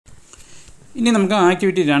ഇനി നമുക്ക്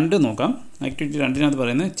ആക്ടിവിറ്റി 2 നോക്കാം. ആക്ടിവിറ്റി 2-നകത്ത്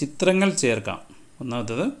പറയുന്നത് ചിത്രങ്ങൾ ചേർക്കാം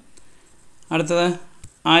ഒന്നാമത്തേത്. അടുത്തത്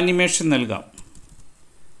ആനിമേഷൻ നൽകാം.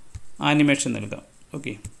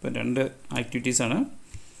 ഓക്കെ, ഇപ്പോൾ 2 ആക്ടിവിറ്റീസാണ്.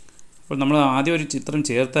 അപ്പോൾ നമ്മൾ ആദ്യം ഒരു ചിത്രം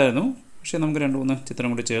ചേർത്തായിരുന്നു, പക്ഷേ നമുക്ക് 2-3 ചിത്രം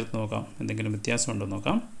കൂടി ചേർത്ത് നോക്കാം, എന്തെങ്കിലും വ്യത്യാസമുണ്ടോ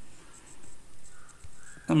നോക്കാം.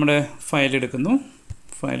 നമ്മുടെ ഫയൽ എടുക്കുന്നു.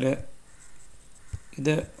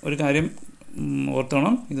 ഇത് ഒരു കാര്യം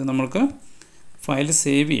ഓർത്തോണം, ഇത് നമ്മൾക്ക് ഫയൽ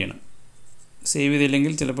സേവ് ചെയ്യണം. സേവ്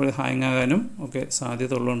ചെയ്തില്ലെങ്കിൽ ചിലപ്പോൾ ഹാങ് ആകാനും ഒക്കെ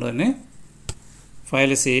സാധ്യത ഉള്ളതുകൊണ്ട് തന്നെ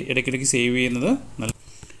ഫയൽ ഇടയ്ക്കിടയ്ക്ക് സേവ് ചെയ്യുന്നത് നല്ല.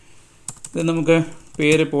 ഇത് നമുക്ക്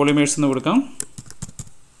പേര് പോളിമേഴ്സ് എന്ന് കൊടുക്കാം.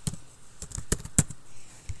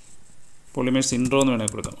 പോളിമേഴ്സ് ഇൻട്രോ എന്ന്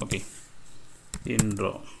വേണമെങ്കിൽ കൊടുക്കാം. ഓക്കെ,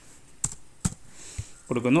 ഇൻട്രോ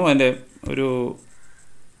കൊടുക്കുന്നു. അതിൻ്റെ ഒരു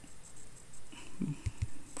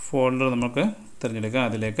ഫോൾഡർ നമുക്ക് തിരഞ്ഞെടുക്കാം,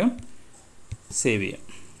 അതിലേക്ക് സേവ് ചെയ്യാം.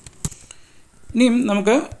 ഇനിയും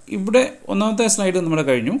നമുക്ക് ഇവിടെ ഒന്നാമത്തെ സ്ലൈഡ് നമ്മുടെ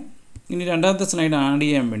കഴിഞ്ഞു. ഇനി രണ്ടാമത്തെ സ്ലൈഡ് ആഡ്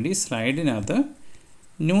ചെയ്യാൻ വേണ്ടി സ്ലൈഡിനകത്ത്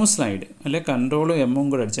ന്യൂ സ്ലൈഡ് അല്ലെ Ctrl+M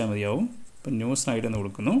കൂടെ അടിച്ചാൽ മതിയാവും. അപ്പം ന്യൂ സ്ലൈഡ് എന്ന്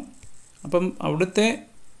കൊടുക്കുന്നു. അപ്പം അവിടുത്തെ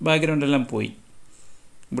ബാക്ക്ഗ്രൗണ്ട് എല്ലാം പോയി.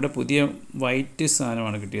 ഇവിടെ പുതിയ വൈറ്റ്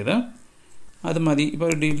സാധനമാണ് കിട്ടിയത്, അത് മതി. ഇപ്പോൾ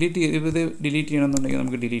ഡിലീറ്റ് ചെയ്യണമെന്നുണ്ടെങ്കിൽ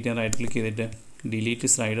നമുക്ക് ഡിലീറ്റ് ചെയ്യാൻ റൈറ്റ് ക്ലിക്ക് ചെയ്തിട്ട് ഡിലീറ്റ്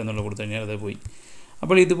സ്ലൈഡ് എന്നുള്ള കൊടുത്തു കഴിഞ്ഞാൽ അത് പോയി.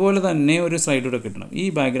 അപ്പോൾ ഇതുപോലെ തന്നെ ഒരു സ്ലൈഡൂടെ കിട്ടണം, ഈ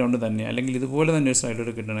ബാക്ക്ഗ്രൗണ്ട് തന്നെ, അല്ലെങ്കിൽ ഇതുപോലെ തന്നെ ഒരു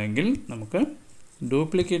സ്ലൈഡൂടെ കിട്ടണമെങ്കിൽ നമുക്ക്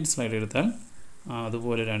ഡ്യൂപ്ലിക്കേറ്റ് സ്ലൈഡ് എടുത്താൽ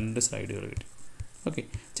അതുപോലെ 2 സ്ലൈഡുകൾ കിട്ടും. ഓക്കെ,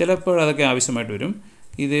 ചിലപ്പോൾ അതൊക്കെ ആവശ്യമായിട്ട് വരും.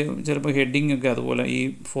 ഇത് ചിലപ്പോൾ ഹെഡിങ് ഒക്കെ അതുപോലെ ഈ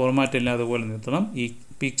ഫോർമാറ്റ് എല്ലാം അതുപോലെ നിർത്തണം, ഈ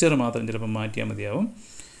പിക്ചർ മാത്രം ചിലപ്പോൾ മാറ്റിയാൽ മതിയാവും.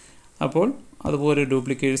 അപ്പോൾ അതുപോലെ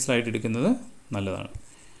ഡ്യൂപ്ലിക്കേറ്റ് സ്ലൈഡ് എടുക്കുന്നത് നല്ലതാണ്.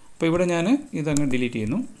 അപ്പോൾ ഇവിടെ ഞാൻ ഇതങ്ങ് ഡിലീറ്റ്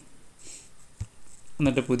ചെയ്യുന്നു,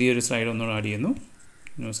 എന്നിട്ട് പുതിയൊരു സ്ലൈഡ് ഒന്നുകൂടെ ആഡ് ചെയ്യുന്നു,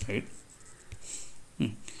 ന്യൂ സ്ലൈഡ്.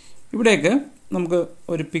 ഇവിടേക്ക് നമുക്ക്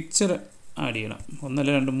ഒരു പിക്ചർ ആഡ് ചെയ്യണം. 1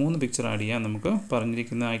 2 3 പിക്ചർ ആഡ് ചെയ്യാം. നമുക്ക്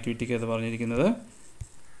പറഞ്ഞിരിക്കുന്ന ആക്ടിവിറ്റിക്ക് അത് പറഞ്ഞിരിക്കുന്നത്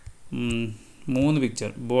 3 പിക്ചർ,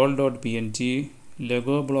 ball.png,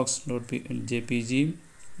 legoblocks.jpg,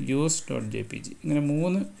 use.jpg, ഇങ്ങനെ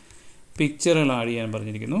 3 പിക്ചറുകൾ ആഡ് ചെയ്യാൻ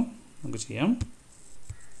പറഞ്ഞിരിക്കുന്നു. നമുക്ക് ചെയ്യാം.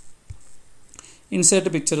 ഇൻസേർട്ട്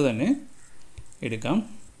പിക്ചർ തന്നെ എടുക്കാം.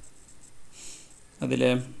 അതിൽ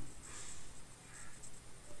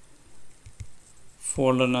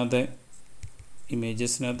ഫോൾഡറിനകത്ത്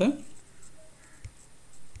ഇമേജസിനകത്ത്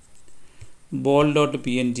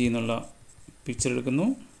ball.png എന്നുള്ള പിക്ചർ എടുക്കുന്നു.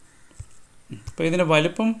 അപ്പോൾ ഇതിൻ്റെ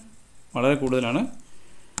വലുപ്പം വളരെ കൂടുതലാണ്,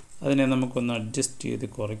 അതിനെ നമുക്കൊന്ന് അഡ്ജസ്റ്റ് ചെയ്ത്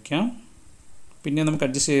കുറയ്ക്കാം. പിന്നെ നമുക്ക്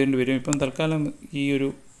അഡ്ജസ്റ്റ് ചെയ്യേണ്ടി വരും. ഇപ്പം തൽക്കാലം ഈ ഒരു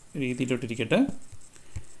രീതിയിലോട്ടിരിക്കട്ടെ.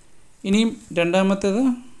 ഇനിയും രണ്ടാമത്തേത്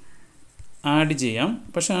ആഡ് ചെയ്യാം.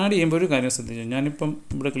 പക്ഷേ ആഡ് ചെയ്യുമ്പോൾ ഒരു കാര്യം ശ്രദ്ധിച്ചു, ഞാനിപ്പം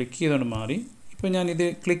ഇവിടെ ക്ലിക്ക് ചെയ്തുകൊണ്ട് മാറി. ഇപ്പോൾ ഞാനിത്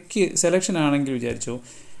സെലക്ഷൻ ആണെങ്കിൽ വിചാരിച്ചു,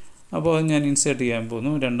 അപ്പോൾ ഞാൻ ഇൻസേർട്ട് ചെയ്യാൻ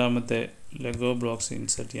പോകുന്നു. രണ്ടാമത്തെ ലെഗോ ബ്ലോക്സ്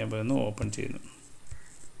ഇൻസേർട്ട് ചെയ്യാൻ പോകുന്നു, ഓപ്പൺ ചെയ്യുന്നു.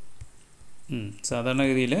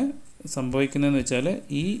 സാധാരണഗതിയിൽ സംഭവിക്കുന്നതെന്ന് വെച്ചാൽ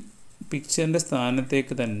ഈ പിക്ചറിൻ്റെ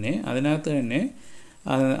സ്ഥാനത്തേക്ക് തന്നെ അതിനകത്ത് തന്നെ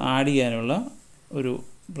ആഡ് ചെയ്യാനുള്ള ഒരു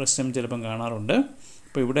പ്രശ്നം ചിലപ്പം കാണാറുണ്ട്.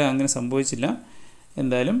 അപ്പോൾ ഇവിടെ അങ്ങനെ സംഭവിച്ചില്ല.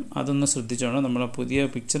 എന്തായാലും അതൊന്ന് ശ്രദ്ധിച്ചോണം. നമ്മൾ പുതിയ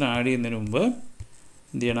പിക്ചർ ആഡ് ചെയ്യുന്നതിന് മുമ്പ്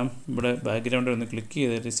എന്ത് ചെയ്യണം, ഇവിടെ ബാക്ക്ഗ്രൗണ്ടിൽ ഒന്ന് ക്ലിക്ക്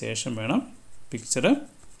ചെയ്തതിന് ശേഷം വേണം പിക്ചർ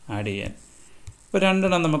ആഡ് ചെയ്യാൻ. ഇപ്പോൾ 2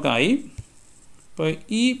 നമുക്കായി. ഇപ്പോൾ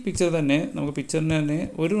ഈ പിക്ചർ തന്നെ നമുക്ക് പിക്ചറിന് തന്നെ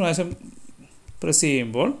ഒരു പ്രാവശ്യം പ്രസ്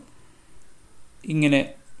ചെയ്യുമ്പോൾ ഇങ്ങനെ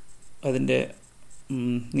അതിൻ്റെ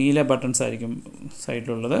നീല ബട്ടൺസ് ആയിരിക്കും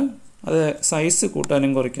സൈഡിലുള്ളത്. അത് സൈസ്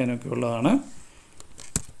കൂട്ടാനും കുറയ്ക്കാനും ഒക്കെ ഉള്ളതാണ്.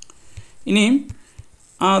 ഇനിയും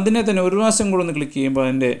അതിനെ തന്നെ ഒരു പ്രാവശ്യം കൂടെ ഒന്ന് ക്ലിക്ക് ചെയ്യുമ്പോൾ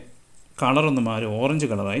അതിൻ്റെ കളറൊന്ന് മാറി ഓറഞ്ച്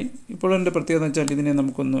കളറായി. ഇപ്പോൾ എൻ്റെ പ്രത്യേകത എന്ന് വെച്ചാൽ ഇതിനെ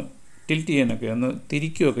നമുക്കൊന്ന് ടിൽറ്റ് ചെയ്യാനൊക്കെ ഒന്ന്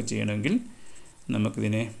തിരിക്കുകയൊക്കെ ചെയ്യണമെങ്കിൽ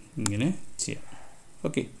നമുക്കിതിനെ ഇങ്ങനെ ചെയ്യാം.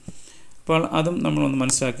 ഓക്കെ, അപ്പോൾ അതും നമ്മളൊന്ന്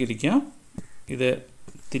മനസ്സിലാക്കിയിരിക്കുക. ഇത്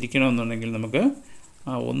തിരിക്കണമെന്നുണ്ടെങ്കിൽ നമുക്ക്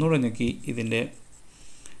ഒന്നുകൂടെ ഞെക്കി ഇതിൻ്റെ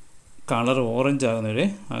കളർ ഓറഞ്ച് ആകുന്നവരെ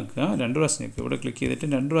ആക്കുക. 2 പ്രാവശ്യം ഞെക്കുക. ഇവിടെ ക്ലിക്ക് ചെയ്തിട്ട്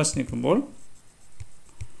 2 പ്രാവശ്യം ഞെക്കുമ്പോൾ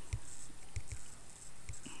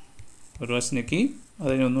ഒരു പ്രാവശ്യം ഞെക്കി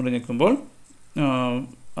അതിനെ ഒന്നുകൂടെ ഞെക്കുമ്പോൾ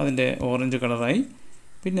അതിൻ്റെ ഓറഞ്ച് കളറായി.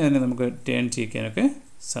 പിന്നെ അതിനെ നമുക്ക് ടേൺ ചെയ്യിക്കാനൊക്കെ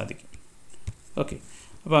സാധിക്കും. ഓക്കെ,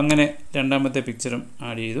 അപ്പോൾ അങ്ങനെ രണ്ടാമത്തെ പിക്ചറും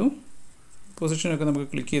ആഡ് ചെയ്തു. പൊസിഷനൊക്കെ നമുക്ക്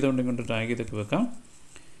ക്ലിക്ക് ചെയ്തുകൊണ്ട് കൊണ്ട് ഡ്രാഗ് ചെയ്തൊക്കെ വെക്കാം.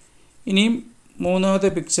 ഇനിയും 3ാമത്തെ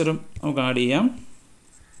പിക്ചറും നമുക്ക് ആഡ് ചെയ്യാം,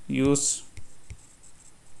 യൂസ്.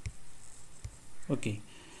 ഓക്കെ,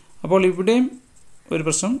 അപ്പോൾ ഇവിടെയും ഒരു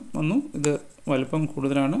പ്രശ്നം വന്നു. ഇത് വലുപ്പം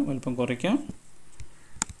കൂടുതലാണ്, വലുപ്പം കുറയ്ക്കാം,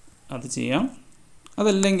 അത് ചെയ്യാം.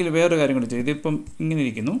 അതല്ലെങ്കിൽ വേറൊരു കാര്യം കൂടി ചെയ്യും. ഇതിപ്പം ഇങ്ങനെ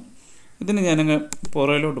ഇരിക്കുന്നു, ഇതിന് ഞാനങ്ങ്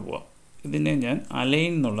പുറകിലോട്ട് പോവാം. ഇതിനെ ഞാൻ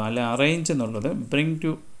അലൈൻ എന്നുള്ള അല്ല അറേഞ്ച് എന്നുള്ളത് bring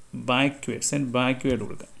to backward, send backward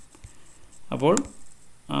കൊടുക്കാം. അപ്പോൾ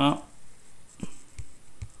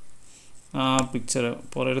ആ പിക്ചർ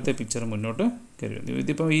പുറകിലത്തെ പിക്ചർ മുന്നോട്ട് കയറി വരും.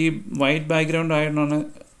 ഇതിപ്പോൾ ഈ വൈറ്റ് ബാക്ക്ഗ്രൗണ്ട് ആയതുകൊണ്ടാണ്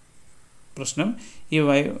പ്രശ്നം. ഈ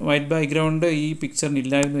വൈറ്റ് ബാക്ക്ഗ്രൗണ്ട് ഈ പിക്ചറിന്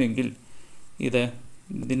ഇല്ലായിരുന്നുവെങ്കിൽ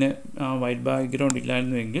ഇതിന് ആ വൈറ്റ് ബാക്ക്ഗ്രൗണ്ട്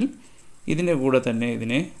ഇല്ലായിരുന്നുവെങ്കിൽ ഇതിൻ്റെ കൂടെ തന്നെ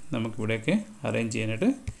ഇതിനെ നമുക്കിവിടേക്ക് അറേഞ്ച് ചെയ്യാനായിട്ട്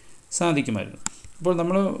സാധിക്കുമായിരുന്നു. അപ്പോൾ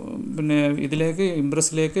നമ്മൾ പിന്നെ ഇതിലേക്ക്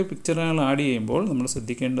ഇംപ്രസ്സിലേക്ക് പിക്ചറുകൾ ആഡ് ചെയ്യുമ്പോൾ നമ്മൾ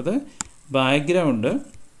ശ്രദ്ധിക്കേണ്ടത് ബാക്ക്ഗ്രൗണ്ട്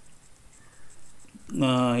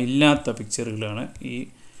ഇല്ലാത്ത പിക്ചറുകളാണ് ഈ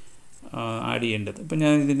ആഡ് ചെയ്യേണ്ടത്. ഇപ്പോൾ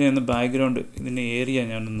ഞാൻ ഇതിൻ്റെ ഒന്ന് ബാക്ക്ഗ്രൗണ്ട് ഇതിൻ്റെ ഏരിയ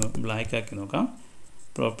ഞാനൊന്ന് ബ്ലാക്ക് ആക്കി നോക്കാം.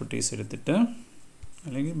 പ്രോപ്പർട്ടീസ് എടുത്തിട്ട്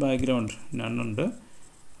അല്ലെങ്കിൽ ബാക്ക്ഗ്രൗണ്ട് നണ്ണുണ്ട്,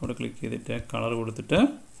 അവിടെ ക്ലിക്ക് ചെയ്തിട്ട് കളർ കൊടുത്തിട്ട്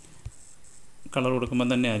കളർ കൊടുക്കുമ്പോൾ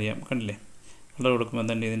തന്നെ അറിയാം, കണ്ടില്ലേ? കളർ കൊടുക്കുമ്പോൾ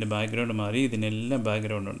തന്നെ ഇതിൻ്റെ ബാക്ക്ഗ്രൗണ്ട് മാറി, ഇതിനെല്ലാം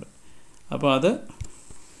ബാക്ക്ഗ്രൗണ്ട് ഉണ്ട്. അപ്പോൾ അത്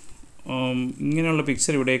ഇങ്ങനെയുള്ള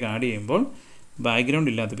പിക്ചർ ഇവിടേക്ക് ആഡ് ചെയ്യുമ്പോൾ ബാക്ക്ഗ്രൗണ്ട്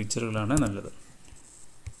ഇല്ലാത്ത പിക്ചറുകളാണ് നല്ലത്.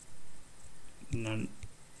 നൺ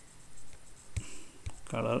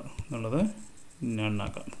കളർ എന്നുള്ളത്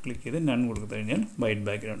നണ്ണാക്കാം. ക്ലിക്ക് ചെയ്ത് നൺ കൊടുത്തു കഴിഞ്ഞാൽ വൈറ്റ്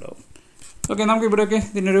ബാക്ക്ഗ്രൗണ്ട് ആവും. ഓക്കെ, നമുക്ക് ഇവിടെയൊക്കെ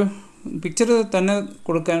ഇതിനൊരു പിക്ചർ തന്നെ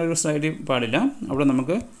കൊടുക്കാനൊരു സ്ലൈഡ് പാടില്ല. അവിടെ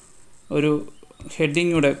നമുക്ക് ഒരു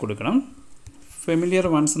ഹെഡിങ് കൂടെ കൊടുക്കണം. ഫെമിലിയർ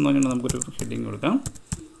വൺസ് എന്ന് പറഞ്ഞാൽ നമുക്കൊരു ഹെഡിങ് കൊടുക്കാം.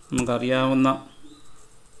 നമുക്കറിയാവുന്ന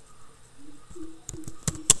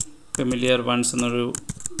ഫെമിലിയർ വൺസ് എന്നൊരു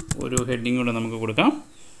ഹെഡിങ് കൂടെ നമുക്ക് കൊടുക്കാം.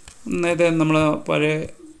 നേരത്തെ നമ്മൾ പഴയ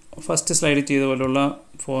ഫസ്റ്റ് സ്ലൈഡ് ചെയ്ത പോലുള്ള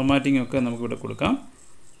ഫോർമാറ്റിംഗ് ഒക്കെ നമുക്കിവിടെ കൊടുക്കാം.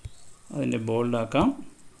 അതിൻ്റെ ബോൾഡാക്കാം,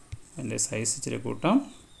 അതിൻ്റെ സൈസ് ഇച്ചിരി കൂട്ടാം.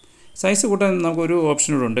 സൈസ് കൂട്ടാൻ നമുക്കൊരു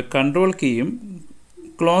ഓപ്ഷൻ കൂടെ ഉണ്ട്. കൺട്രോൾ കീയും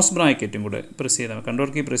ക്ലോസ് ബ്രാക്കറ്റും കൂടെ പ്രസ് ചെയ്താൽ, കൺട്രോൾ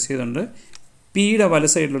കീ പ്രസ് ചെയ്തുകൊണ്ട് പിയുടെ വല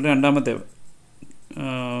സൈഡിലുള്ള രണ്ടാമത്തെ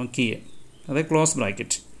കീ, അതായത് ക്ലോസ്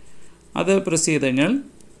ബ്രാക്കറ്റ്, അത് പ്രസ് ചെയ്ത് കഴിഞ്ഞാൽ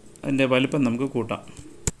അതിൻ്റെ വലുപ്പം നമുക്ക് കൂട്ടാം.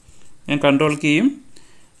 ഞാൻ കൺട്രോൾ കീയും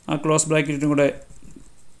ആ ക്ലോസ് ബ്രാക്കറ്റും കൂടെ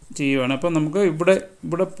ചെയ്യുവാണ്. അപ്പോൾ നമുക്ക്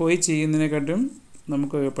ഇവിടെ പോയി ചെയ്യുന്നതിനെക്കാട്ടും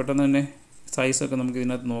നമുക്ക് പെട്ടെന്ന് തന്നെ സൈസൊക്കെ നമുക്ക്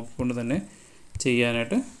ഇതിനകത്ത് നോക്കിക്കൊണ്ട് തന്നെ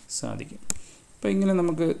ചെയ്യാനായിട്ട് സാധിക്കും. അപ്പോൾ ഇങ്ങനെ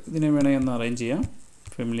നമുക്ക് ഇതിനെ വേണമെങ്കിൽ ഒന്ന് അറേഞ്ച് ചെയ്യാം.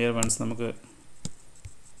 ഫെമിലിയർ വൺസ് നമുക്ക്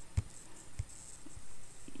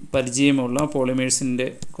പരിചയമുള്ള പോളിമേഴ്സിൻ്റെ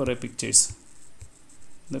കുറേ പിക്ചേഴ്സ്,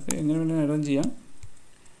 ഇതൊക്കെ എങ്ങനെ വേണമെങ്കിൽ അറേഞ്ച് ചെയ്യാം.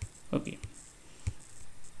 ഓക്കെ,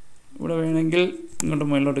 ഇവിടെ വേണമെങ്കിൽ ഇങ്ങോട്ട്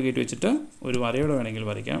മുകളിലോട്ട് കയറ്റി വെച്ചിട്ട് ഒരു വരയോടെ വേണമെങ്കിൽ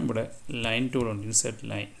വരയ്ക്കാം. ഇവിടെ ലൈൻ ടൂളുണ്ട്, ഇൻസേർട്ട്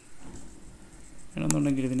ലൈൻ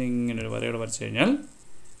വേണമെന്നുണ്ടെങ്കിൽ ഇതിനെ ഇങ്ങനെ ഒരു വരയോടെ വരച്ച് കഴിഞ്ഞാൽ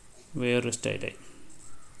വേറൊരു സ്റ്റൈലായി.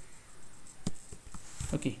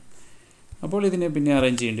 ഓക്കെ, അപ്പോൾ ഇതിനെ പിന്നെ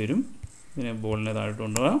അറേഞ്ച് ചെയ്യേണ്ടി വരും. ഇതിനെ ബോളിനെ താഴോട്ട്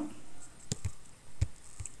കൊണ്ടുപോകാം,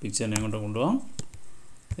 പിക്ചറിനെ അങ്ങോട്ട് കൊണ്ടുപോകാം,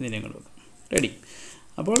 ഇതിനെ അങ്ങോട്ട് വെക്കാം. റെഡി.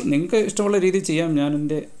 അപ്പോൾ നിങ്ങൾക്ക് ഇഷ്ടമുള്ള രീതിയിൽ ചെയ്യാം. ഞാൻ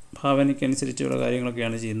എൻ്റെ ഭാവനയ്ക്കനുസരിച്ചുള്ള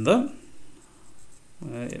കാര്യങ്ങളൊക്കെയാണ് ചെയ്യുന്നത്.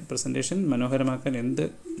 പ്രസൻറ്റേഷൻ മനോഹരമാക്കാൻ എന്ത്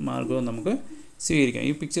മാർഗവും നമുക്ക് സ്വീകരിക്കാം.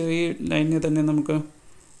 ഈ പിക്ചർ, ഈ ലൈനിനെ തന്നെ നമുക്ക്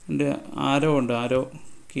ആരോ ഉണ്ട്, ആരോ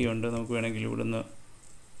കീ ഉണ്ട്. നമുക്ക് വേണമെങ്കിൽ ഇവിടുന്ന്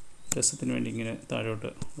രസത്തിന് വേണ്ടി ഇങ്ങനെ താഴോട്ട്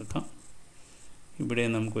വെക്കാം. ഇവിടെ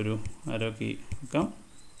നമുക്കൊരു ആരോ കീ വെക്കാം.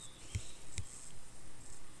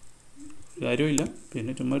 കാര്യമില്ല,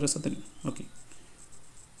 പിന്നെ ചുമ്മാ രസത്തിന്. ഓക്കെ,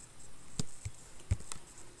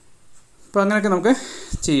 അപ്പോൾ അങ്ങനെയൊക്കെ നമുക്ക്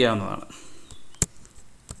ചെയ്യാവുന്നതാണ്.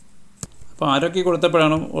 അപ്പോൾ ആരോ കീ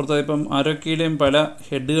കൊടുത്തപ്പോഴാണ് ഓർത്തത്, ഇപ്പം ആരോ കീയിലെയും പല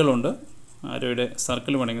ഹെഡുകളുണ്ട്. ആരോയുടെ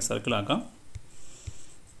സർക്കിൾ വേണമെങ്കിൽ സർക്കിളാക്കാം.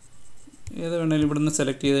 ഏത് വേണമെങ്കിലും ഇവിടുന്ന്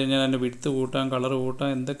സെലക്ട് ചെയ്ത് കഴിഞ്ഞാൽ അതിൻ്റെ വിഡ്ത്ത് കൂട്ടാം, കളർ കൂട്ടാം,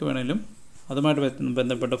 എന്തൊക്കെ വേണമെങ്കിലും അതുമായിട്ട്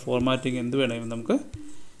ബന്ധപ്പെട്ട ഫോർമാറ്റിംഗ് എന്ത് വേണമെങ്കിലും നമുക്ക്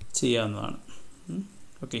ചെയ്യാവുന്നതാണ്.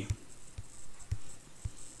 ഓക്കെ,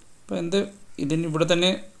 അപ്പോൾ ഇതിന് ഇവിടെ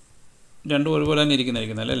തന്നെ രണ്ടും ഒരുപോലെ തന്നെ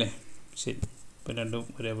ഇരിക്കുന്നതായിരിക്കും അല്ലേ? ശരി, അപ്പോൾ രണ്ടും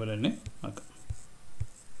ഒരേപോലെ തന്നെ ആക്കാം.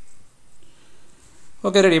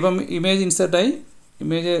 Okay, ready. ഇപ്പം ഇമേജ് ഇൻസേർട്ടായി.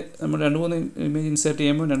 ഇമേജ് നമ്മൾ 2-3 ഇമേജ് ഇൻസേർട്ട്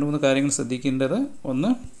ചെയ്യുമ്പോൾ 2-3 കാര്യങ്ങൾ ശ്രദ്ധിക്കേണ്ടത്. ഒന്ന്,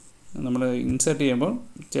 നമ്മൾ ഇൻസേർട്ട് ചെയ്യുമ്പോൾ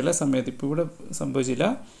ചില സമയത്ത്, ഇപ്പോൾ ഇവിടെ സംഭവിച്ചില്ല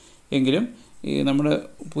എങ്കിലും, ഈ നമ്മൾ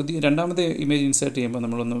രണ്ടാമത്തെ ഇമേജ് ഇൻസേർട്ട് ചെയ്യുമ്പോൾ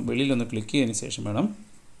നമ്മളൊന്ന് വെളിയിലൊന്ന് ക്ലിക്ക് ചെയ്തതിന് ശേഷം വേണം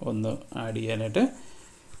ഒന്ന് ആഡ് ചെയ്യാനായിട്ട്.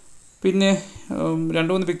 പിന്നെ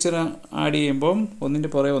 2-3 പിക്ചർ ആഡ് ചെയ്യുമ്പം ഒന്നിൻ്റെ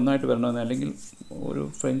പുറകെ ഒന്നായിട്ട് വരണമെന്ന്, അല്ലെങ്കിൽ ഒരു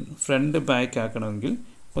ഫ്രണ്ട് ബാക്ക് ആക്കണമെങ്കിൽ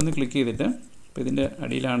ഒന്ന് ക്ലിക്ക് ചെയ്തിട്ട്, ഇപ്പോൾ ഇതിൻ്റെ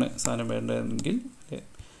അടിയിലാണ് സാധനം വേണ്ടതെങ്കിൽ,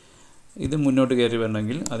 ഇത് മുന്നോട്ട് കയറി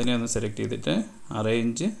വരണമെങ്കിൽ അതിനെ ഒന്ന് സെലക്ട് ചെയ്തിട്ട്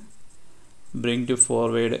അറേഞ്ച് ബ്രിങ് ടു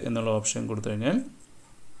ഫോർവേഡ് എന്നുള്ള ഓപ്ഷൻ കൊടുത്തു കഴിഞ്ഞാൽ,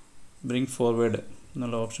 ബ്രിങ് ഫോർവേഡ്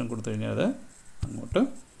എന്നുള്ള ഓപ്ഷൻ കൊടുത്തു കഴിഞ്ഞാൽ അത് അങ്ങോട്ട്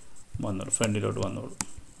വന്നോളൂ, ഫ്രണ്ടിലോട്ട് വന്നോളൂ.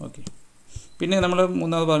 ഓക്കെ, പിന്നെ നമ്മൾ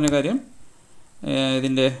മൂന്നാമത് പറഞ്ഞ കാര്യം,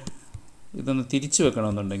 ഇതൊന്ന് തിരിച്ചു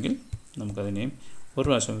വെക്കണമെന്നുണ്ടെങ്കിൽ നമുക്കതിനെയും ഒരു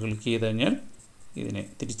പ്രാവശ്യം ക്ലിക്ക് ചെയ്ത് കഴിഞ്ഞാൽ ഇതിനെ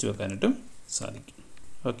തിരിച്ചു വെക്കാനായിട്ടും സാധിക്കും.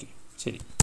 ഓക്കെ, ശരി.